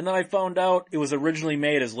 band? And then I found out it was originally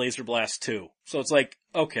made as Laser Blast 2. So it's like,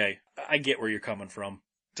 okay, I get where you're coming from.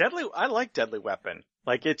 I like Deadly Weapon.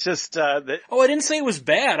 Like, it's just, Oh, I didn't say it was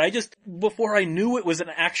bad. Before I knew it was an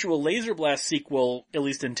actual Laser Blast sequel, at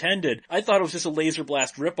least intended, I thought it was just a Laser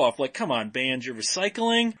Blast ripoff. Like, come on, band, you're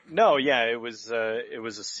recycling? No, yeah, it was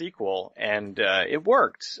a sequel, and, it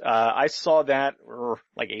worked. I saw that,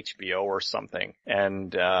 like HBO or something,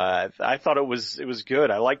 and, I thought it was good.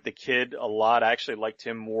 I liked the kid a lot. I actually liked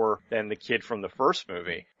him more than the kid from the first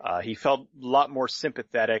movie. He felt a lot more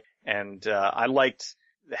sympathetic, and, I liked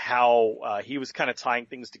how he was kind of tying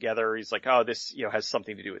things together. He's like, oh, this, has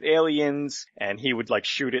something to do with aliens, and he would like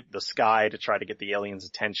shoot at the sky to try to get the aliens'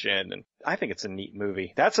 attention, and I think it's a neat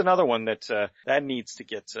movie. That's another one that needs to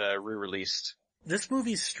get re-released. This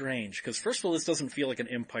movie's strange, because first of all, this doesn't feel like an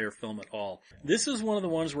Empire film at all. This is one of the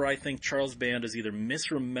ones where I think Charles Band is either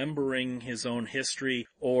misremembering his own history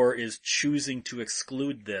or is choosing to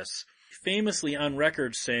exclude this. Famously on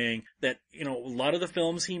record saying that, a lot of the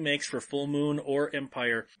films he makes for Full Moon or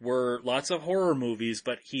Empire were lots of horror movies,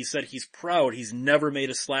 but he said he's proud he's never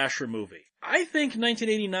made a slasher movie. I think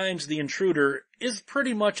 1989's The Intruder is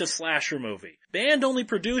pretty much a slasher movie. Band only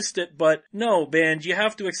produced it, but no, Band, you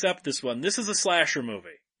have to accept this one. This is a slasher movie.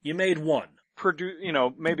 You made one.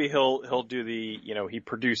 Maybe he'll do the, he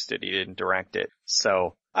produced it, he didn't direct it.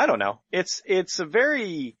 So, I don't know. It's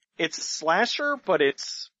a slasher, but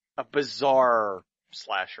it's a bizarre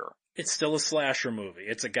slasher. It's still a slasher movie.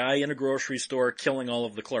 It's a guy in a grocery store killing all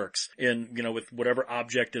of the clerks with whatever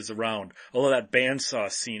object is around. Although that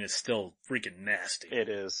bandsaw scene is still freaking nasty. It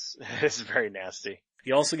is. It's very nasty.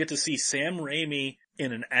 You also get to see Sam Raimi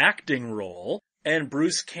in an acting role and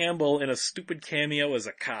Bruce Campbell in a stupid cameo as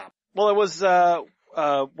a cop. Well, it was,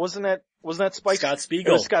 wasn't that Spike? Scott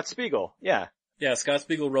Spiegel. It was Scott Spiegel. Yeah. Yeah, Scott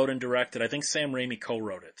Spiegel wrote and directed. I think Sam Raimi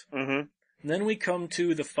co-wrote it. Mm-hmm. Then we come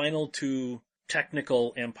to the final two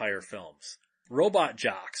technical Empire films. Robot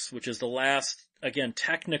Jox, which is the last, again,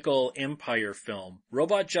 technical Empire film.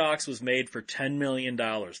 Robot Jox was made for $10 million,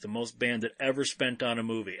 the most Bandit ever spent on a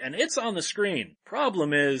movie. And it's on the screen.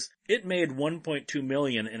 Problem is, it made $1.2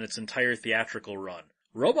 million in its entire theatrical run.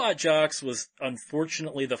 Robot Jox was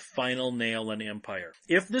unfortunately the final nail in Empire.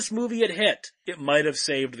 If this movie had hit, it might have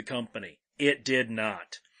saved the company. It did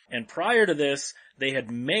not. And prior to this, they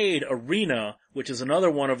had made Arena, which is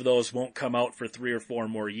another one of those won't come out for 3 or 4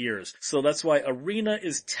 more years. So that's why Arena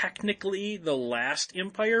is technically the last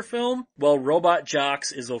Empire film, while Robot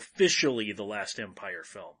Jox is officially the last Empire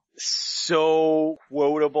film. So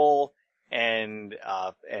quotable and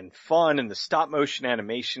fun, and the stop motion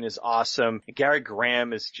animation is awesome. Gary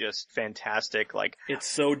Graham is just fantastic. Like, it's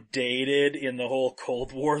so dated in the whole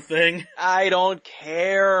Cold War thing. I don't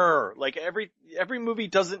care. Like, every movie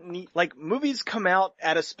doesn't need, like, movies come out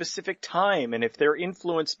at a specific time, and if they're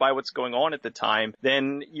influenced by what's going on at the time,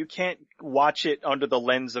 then you can't watch it under the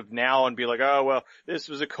lens of now and be like, oh, well, this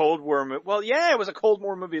was a Cold War movie. Well, yeah, it was a Cold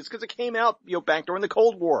War movie. It's because it came out, back during the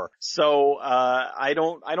Cold War. So, I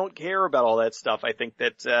don't care about all that stuff. I think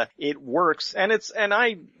that, it works, and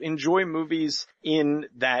I enjoy movies in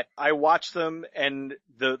that I watch them and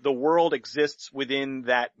the world exists within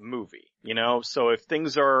that movie. So if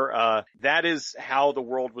things are, that is how the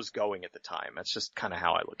world was going at the time. That's just kind of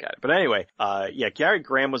how I look at it. But anyway, Gary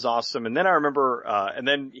Graham was awesome. And then I remember, and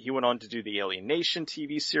then he went on to do the Alien Nation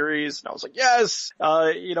TV series. And I was like, yes,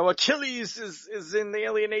 Achilles is in the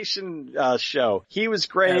Alien Nation, show. He was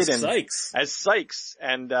great. As Sykes.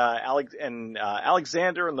 And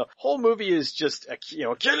Alexander, and the whole movie is just,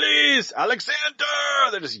 Achilles, Alexander!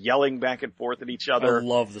 They're just yelling back and forth at each other. I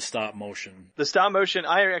love the stop motion. The stop motion,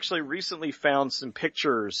 I actually recently found some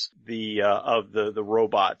pictures of the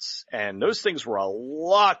robots, and those things were a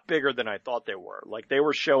lot bigger than I thought they were. Like, they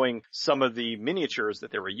were showing some of the miniatures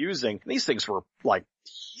that they were using. These things were like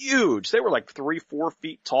huge. They were like 3-4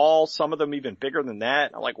 feet tall, some of them even bigger than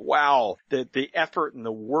that. I'm like, wow, the effort and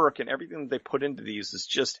the work and everything that they put into these is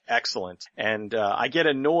just excellent. And I get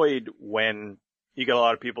annoyed when you get a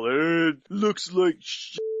lot of people, it looks like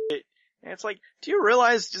shit. And it's like, do you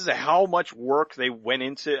realize just how much work they went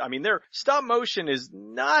into? I mean, their stop motion is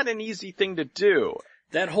not an easy thing to do.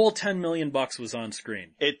 That whole $10 million was on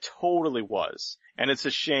screen. It totally was. And it's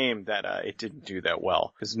a shame that it didn't do that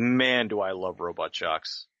well. Because man, do I love Robot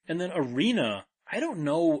Jox. And then Arena, I don't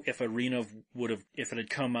know if Arena if it had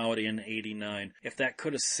come out in '89, if that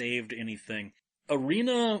could have saved anything.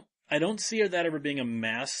 Arena, I don't see that ever being a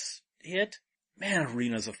mass hit. Man,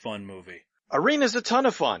 Arena's a fun movie. Arena's a ton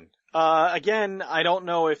of fun. Again, I don't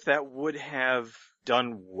know if that would have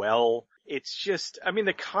done well. It's just, I mean,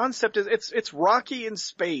 the concept is, it's Rocky in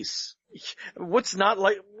space.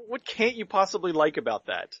 What can't you possibly like about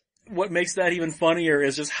that? What makes that even funnier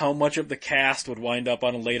is just how much of the cast would wind up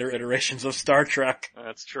on later iterations of Star Trek.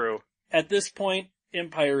 That's true. At this point,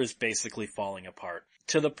 Empire is basically falling apart.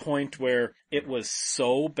 To the point where it was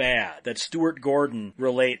so bad that Stuart Gordon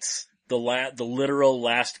relates the literal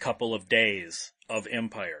last couple of days of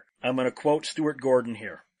Empire. I'm going to quote Stuart Gordon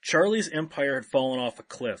here. Charlie's empire had fallen off a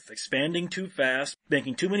cliff, expanding too fast,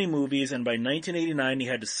 making too many movies, and by 1989 he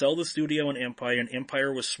had to sell the studio and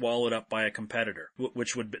Empire was swallowed up by a competitor,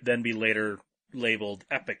 which would then be later labeled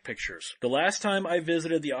Epic Pictures. The last time I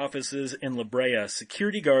visited the offices in La Brea,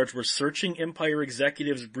 security guards were searching Empire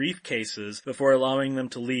executives' briefcases before allowing them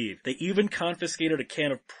to leave. They even confiscated a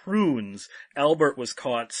can of prunes Albert was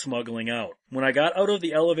caught smuggling out. When I got out of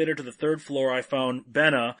the elevator to the 3rd floor, I found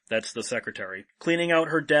Benna, that's the secretary, cleaning out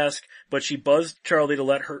her desk, but she buzzed Charlie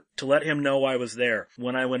to let him know I was there.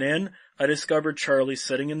 When I went in, I discovered Charlie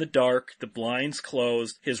sitting in the dark, the blinds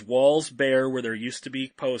closed, his walls bare where there used to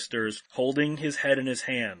be posters, holding his head in his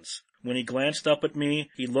hands. When he glanced up at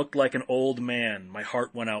me, he looked like an old man. My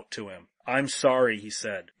heart went out to him. I'm sorry, he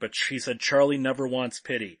said, but he said Charlie never wants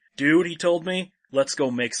pity. Dude, he told me, let's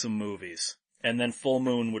go make some movies. And then Full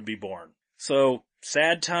Moon would be born. So,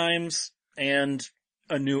 sad times and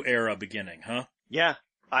a new era beginning, huh? Yeah.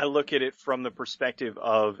 I look at it from the perspective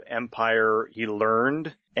of Empire. He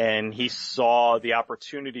learned and he saw the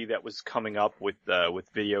opportunity that was coming up with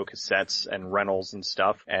video cassettes and rentals and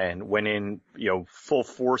stuff, and went in, full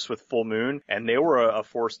force with Full Moon, and they were a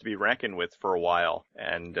force to be reckoned with for a while.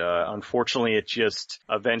 And, unfortunately it just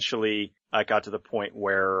eventually I got to the point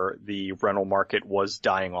where the rental market was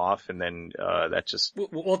dying off, and then, that just...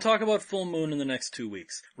 We'll talk about Full Moon in the next 2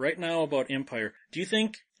 weeks. Right now about Empire, do you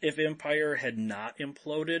think if Empire had not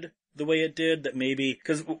imploded, the way it did, that maybe,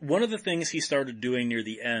 because one of the things he started doing near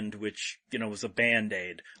the end, which, was a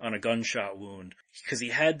Band-Aid on a gunshot wound, because he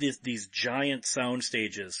had these giant sound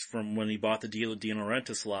stages from when he bought the De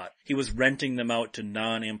Laurentiis lot, he was renting them out to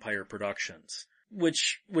non-Empire Productions.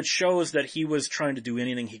 Which shows that he was trying to do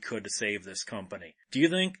anything he could to save this company. Do you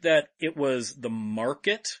think that it was the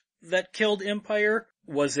market that killed Empire?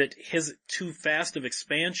 Was it his too fast of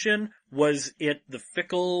expansion? Was it the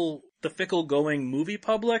fickle going movie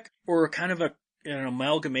public? Or kind of an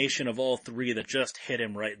amalgamation of all three that just hit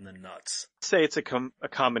him right in the nuts? I'd say it's a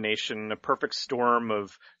combination, a perfect storm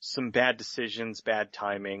of some bad decisions, bad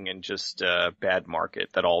timing, and just bad market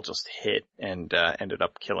that all just hit and ended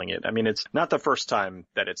up killing it. I mean, it's not the first time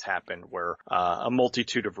that it's happened where a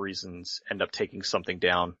multitude of reasons end up taking something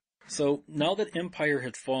down. So now that Empire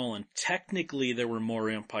had fallen, technically there were more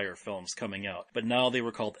Empire films coming out, but now they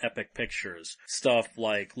were called Epic Pictures. Stuff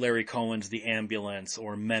like Larry Cohen's The Ambulance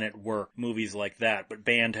or Men at Work, movies like that, but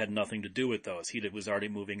Band had nothing to do with those. He was already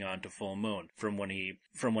moving on to Full Moon from when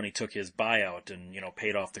he took his buyout and,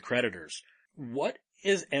 paid off the creditors. What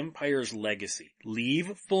is Empire's legacy?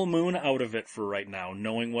 Leave Full Moon out of it for right now,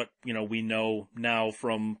 knowing what, we know now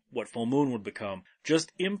from what Full Moon would become.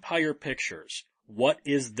 Just Empire Pictures. What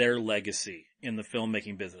is their legacy in the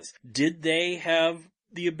filmmaking business? Did they have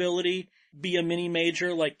the ability be a mini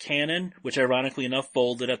major like Canon, which ironically enough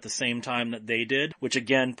folded at the same time that they did, which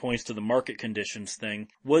again points to the market conditions thing?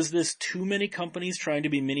 Was this too many companies trying to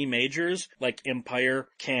be mini majors like Empire,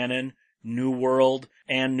 Canon, New World,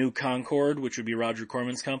 and New Concord, which would be Roger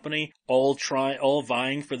Corman's company, all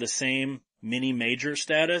vying for the same mini major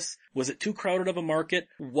status? Was it too crowded of a market?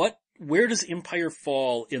 Where does Empire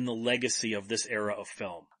fall in the legacy of this era of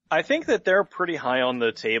film? I think that they're pretty high on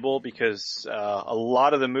the table because a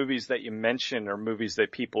lot of the movies that you mentioned are movies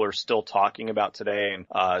that people are still talking about today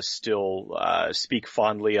and still speak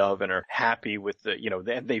fondly of and are happy with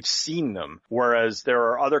they've seen them. Whereas there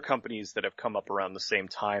are other companies that have come up around the same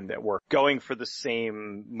time that were going for the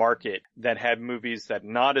same market that had movies that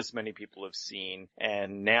not as many people have seen,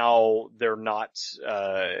 and now they're not.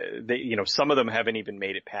 Some of them haven't even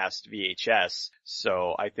made it past VHS.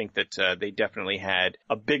 So I think that they definitely had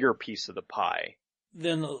a bigger piece of the pie.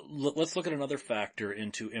 Then let's look at another factor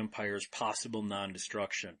into Empire's possible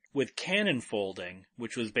non-destruction. With Canon folding,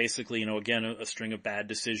 which was basically, again, a string of bad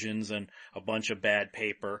decisions and a bunch of bad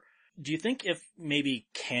paper, do you think if maybe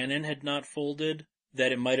Canon had not folded,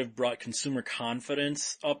 that it might have brought consumer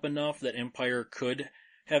confidence up enough that Empire could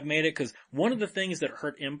have made it? Because one of the things that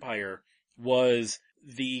hurt Empire was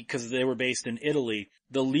because they were based in Italy,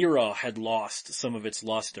 the lira had lost some of its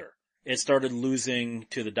luster. It started losing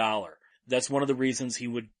to the dollar. That's one of the reasons he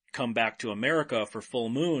would come back to America for Full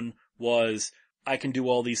Moon was, I can do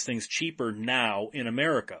all these things cheaper now in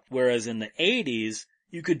America. Whereas in the 80s,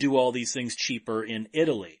 you could do all these things cheaper in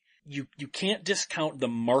Italy. You can't discount the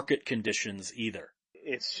market conditions either.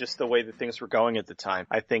 It's just the way that things were going at the time.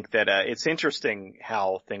 I think that it's interesting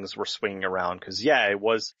how things were swinging around because, it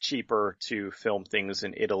was cheaper to film things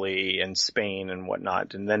in Italy and Spain and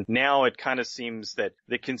whatnot. And then now it kind of seems that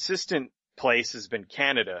the consistent place has been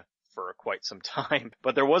Canada for quite some time.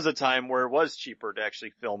 But there was a time where it was cheaper to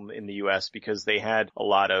actually film in the U.S. because they had a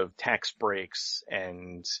lot of tax breaks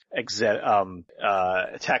and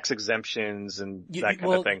tax exemptions and that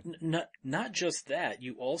kind of thing. Not just that.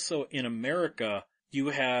 You also, in America, you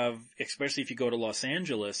have, especially if you go to Los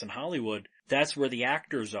Angeles and Hollywood, that's where the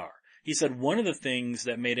actors are. He said one of the things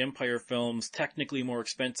that made Empire films technically more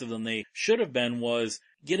expensive than they should have been was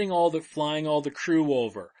flying all the crew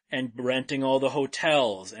over and renting all the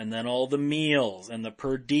hotels and then all the meals and the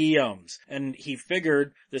per diems. And he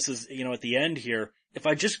figured, this is, at the end here, if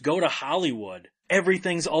I just go to Hollywood,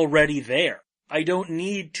 everything's already there. I don't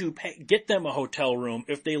need to get them a hotel room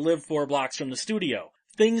if they live 4 blocks from the studio.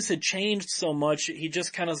 Things had changed so much, he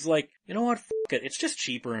just kind of was like, you know what, f*** it, it's just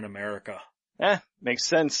cheaper in America. Makes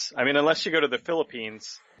sense. I mean, unless you go to the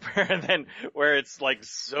Philippines, where it's like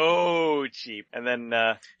so cheap, and then,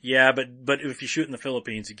 Yeah, but if you shoot in the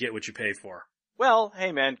Philippines, you get what you pay for. Well,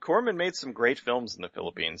 hey man, Corman made some great films in the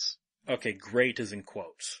Philippines. Okay, great is in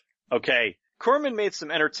quotes. Okay, Corman made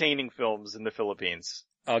some entertaining films in the Philippines.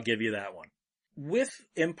 I'll give you that one. With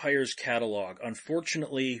Empire's catalog,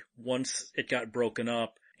 unfortunately, once it got broken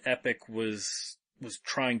up, Epic was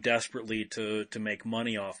trying desperately to make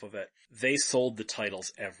money off of it. They sold the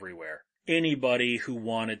titles everywhere. Anybody who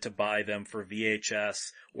wanted to buy them for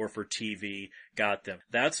VHS or for TV got them.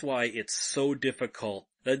 That's why it's so difficult.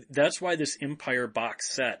 That's why this Empire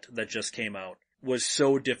box set that just came out was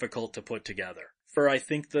so difficult to put together. for I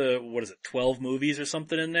think 12 movies or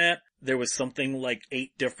something in that. There was something like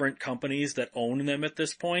 8 different companies that own them at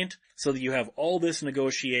this point. So that you have all this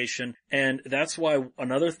negotiation. And that's why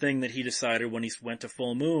another thing that he decided when he went to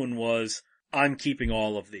Full Moon was, I'm keeping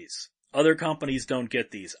all of these. Other companies don't get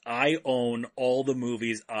these. I own all the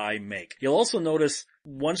movies I make. You'll also notice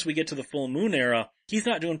once we get to the Full Moon era, he's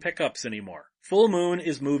not doing pickups anymore. Full Moon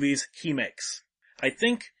is movies he makes. I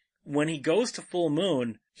think when he goes to Full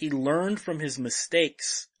Moon, he learned from his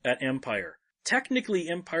mistakes at Empire. Technically,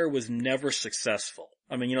 Empire was never successful.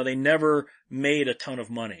 I mean, they never made a ton of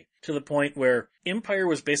money, to the point where Empire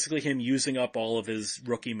was basically him using up all of his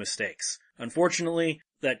rookie mistakes. Unfortunately,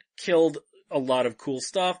 that killed a lot of cool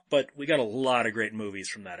stuff, but we got a lot of great movies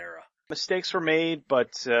from that era. Mistakes were made,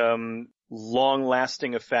 but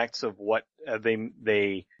long-lasting effects of what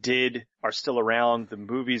they did are still around. The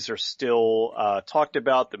movies are still talked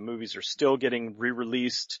about. The movies are still getting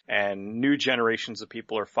re-released, and new generations of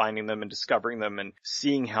people are finding them and discovering them and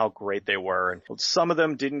seeing how great they were. And some of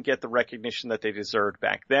them didn't get the recognition that they deserved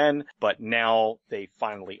back then, but now they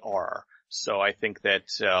finally are. So I think that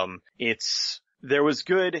there was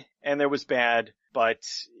good and there was bad, but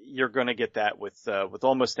you're going to get that with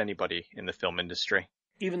almost anybody in the film industry.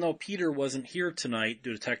 Even though Peter wasn't here tonight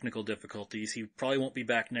due to technical difficulties, he probably won't be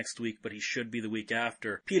back next week, but he should be the week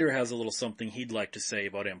after. Peter has a little something he'd like to say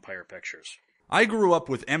about Empire Pictures. I grew up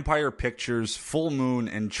with Empire Pictures, Full Moon,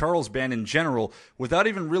 and Charles Band in general without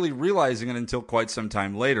even really realizing it until quite some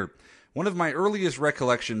time later. One of my earliest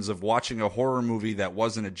recollections of watching a horror movie that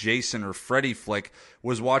wasn't a Jason or Freddy flick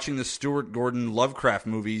was watching the Stuart Gordon Lovecraft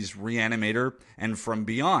movies Reanimator and From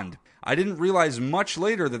Beyond. I didn't realize much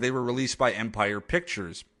later that they were released by Empire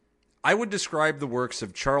Pictures. I would describe the works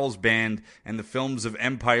of Charles Band and the films of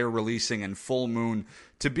Empire releasing and Full Moon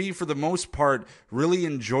to be, for the most part, really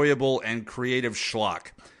enjoyable and creative schlock.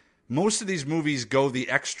 Most of these movies go the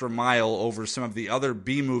extra mile over some of the other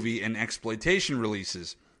B-movie and exploitation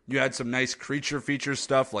releases. You had some nice creature feature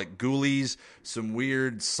stuff like Ghoulies, some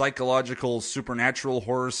weird psychological supernatural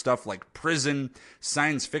horror stuff like Prison,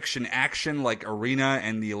 science fiction action like Arena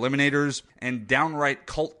and The Eliminators, and downright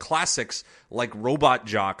cult classics like Robot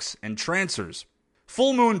Jocks and Trancers.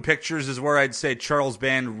 Full Moon Pictures is where I'd say Charles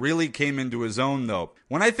Band really came into his own, though.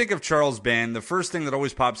 When I think of Charles Band, the first thing that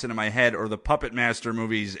always pops into my head are the Puppet Master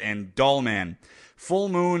movies and Doll Man. Full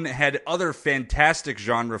Moon had other fantastic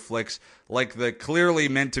genre flicks like the clearly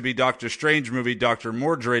meant to be Doctor Strange movie Dr.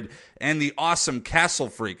 Mordred and the awesome Castle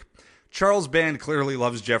Freak. Charles Band clearly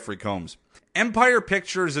loves Jeffrey Combs. Empire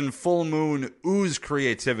Pictures and Full Moon ooze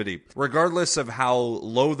creativity, regardless of how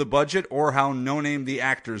low the budget or how no-name the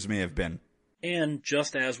actors may have been. And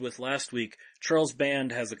just as with last week, Charles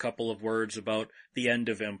Band has a couple of words about the end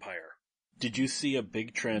of Empire. Did you see a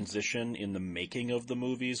big transition in the making of the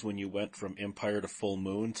movies when you went from Empire to Full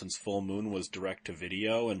Moon, since Full Moon was direct to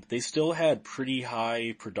video? And they still had pretty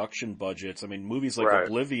high production budgets. I mean, movies like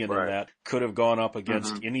Oblivion and that could have gone up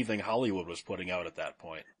against anything Hollywood was putting out at that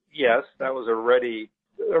point. Yes, that was already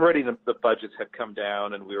the budgets had come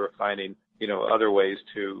down, and we were finding, other ways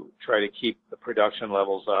to try to keep the production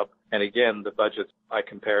levels up. And again, the budgets by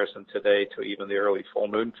comparison today to even the early Full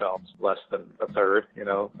Moon films, less than a third,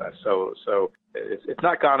 so it's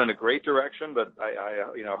not gone in a great direction, but I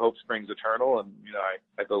hope springs eternal. And,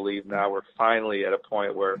 I believe now we're finally at a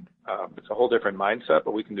point where, it's a whole different mindset,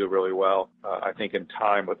 but we can do really well, I think in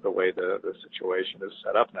time with the way the situation is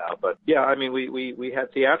set up now. But yeah, I mean, we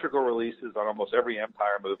had theatrical releases on almost every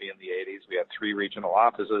Empire movie in the 80s. We had 3 regional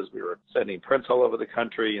offices. We were sending prints all over the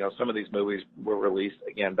country. Some of these movies were released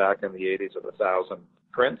again back in the 80s of 1,000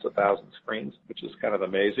 prints, 1,000 screens, which is kind of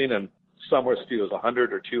amazing. And some were as few as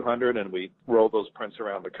 100 or 200, and we rolled those prints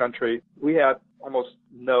around the country. We had almost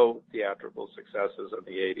no theatrical successes in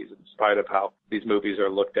the 80s, in spite of how these movies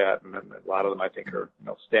are looked at, and a lot of them I think are,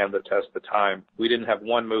 stand the test of time. We didn't have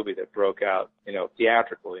one movie that broke out,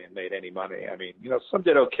 theatrically and made any money. I mean, some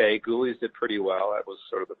did okay. Ghoulies did pretty well. That was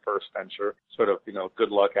sort of the first venture, sort of,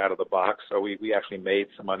 good luck out of the box. So we actually made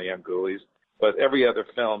some money on Ghoulies. But every other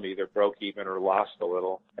film either broke even or lost a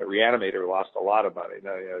little. Reanimator lost a lot of money.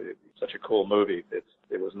 It's such a cool movie.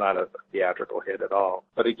 It was not a theatrical hit at all.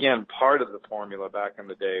 But again, part of the formula back in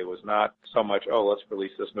the day was not so much, let's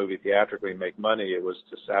release this movie theatrically and make money. It was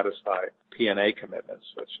to satisfy P&A commitments,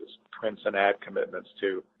 which is prints and ad commitments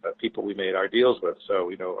to people we made our deals with.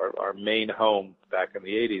 So, our main home back in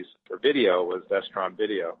the 80s for video was Vestron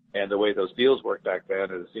Video. And the way those deals worked back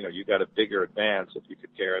then is, you got a bigger advance if you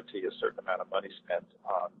could guarantee a certain amount of money spent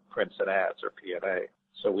on prints and ads or P&A.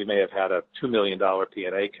 So we may have had a $2 million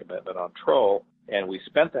P&A commitment on Troll, and we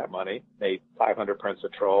spent that money, made 500 prints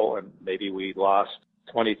of Troll, and maybe we lost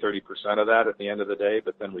 20-30% of that at the end of the day,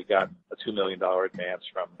 but then we got a $2 million advance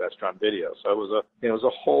from Vestron Video. So it was a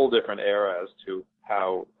whole different era as to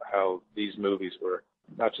how these movies were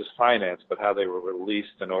not just financed, but how they were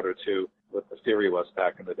released in order to, what the theory was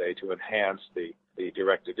back in the day, to enhance the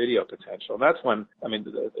direct-to-video potential. And that's when, I mean,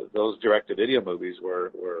 those direct-to-video movies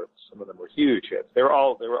were some of them were huge hits. They were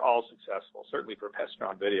all successful, certainly for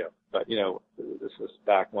Vestron Video. But, you know, this was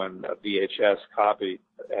back when a VHS copy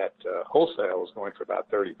at wholesale was going for about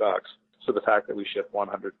 $30. So the fact that we shipped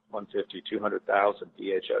 100, 150, 200,000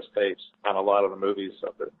 VHS tapes on a lot of the movies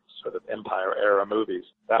of the sort of Empire era movies,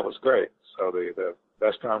 that was great. So the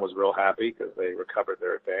Vestron was real happy because they recovered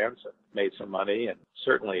their advance and made some money and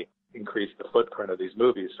certainly increased the footprint of these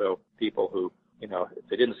movies. So people who, you know, if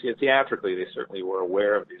they didn't see it theatrically, they certainly were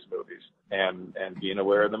aware of these movies. And being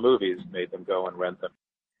aware of the movies made them go and rent them.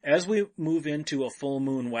 As we move into a full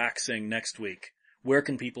moon waxing next week, where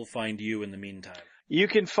can people find you in the meantime? You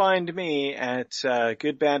can find me at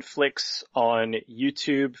Good Bad Flicks on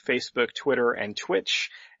YouTube, Facebook, Twitter, and Twitch.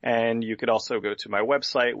 And you could also go to my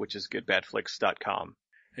website, which is goodbadflicks.com.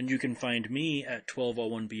 And you can find me at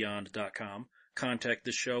 1201beyond.com. Contact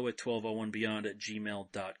the show at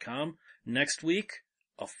 1201beyond@gmail.com. Next week,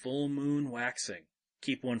 a full moon waxing.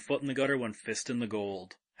 Keep one foot in the gutter, one fist in the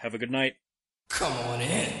gold. Have a good night. Come on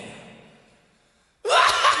in.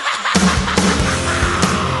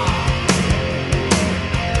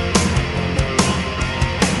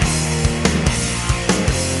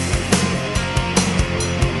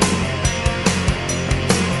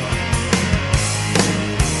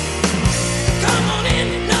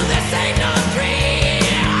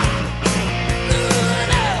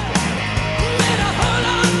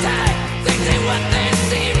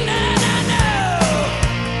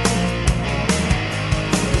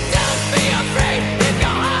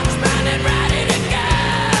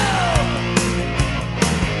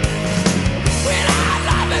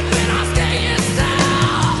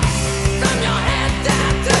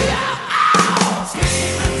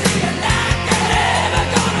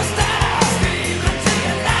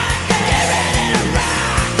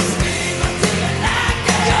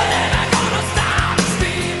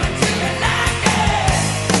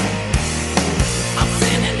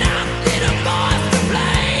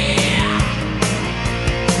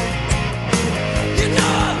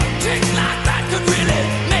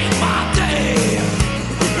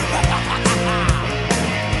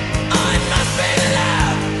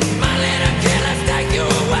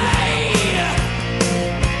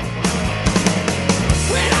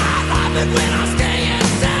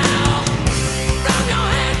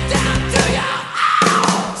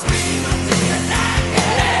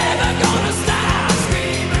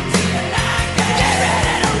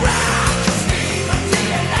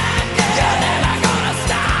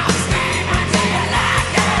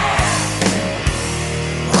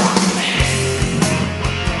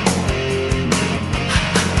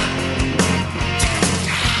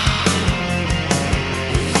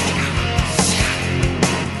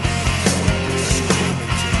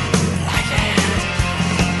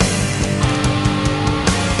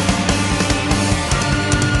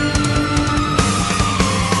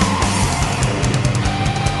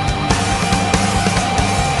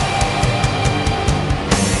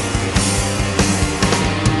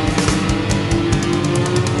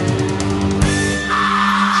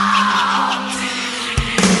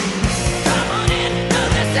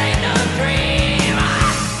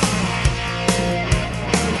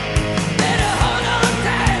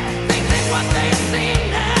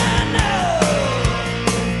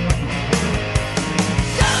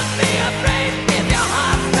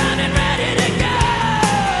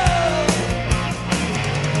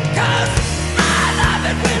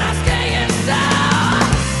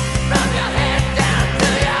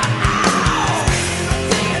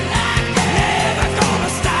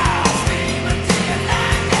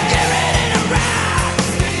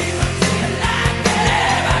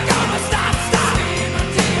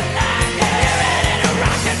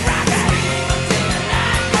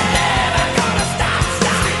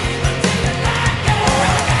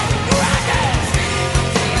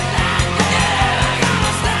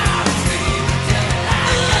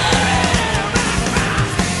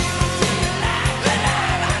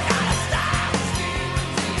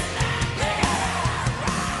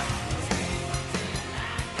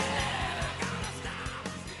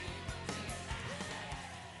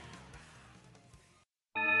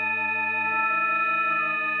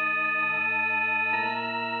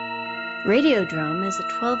 Radiodrome is a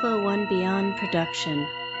 1201 Beyond production.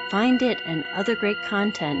 Find it and other great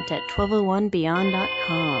content at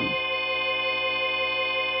 1201beyond.com.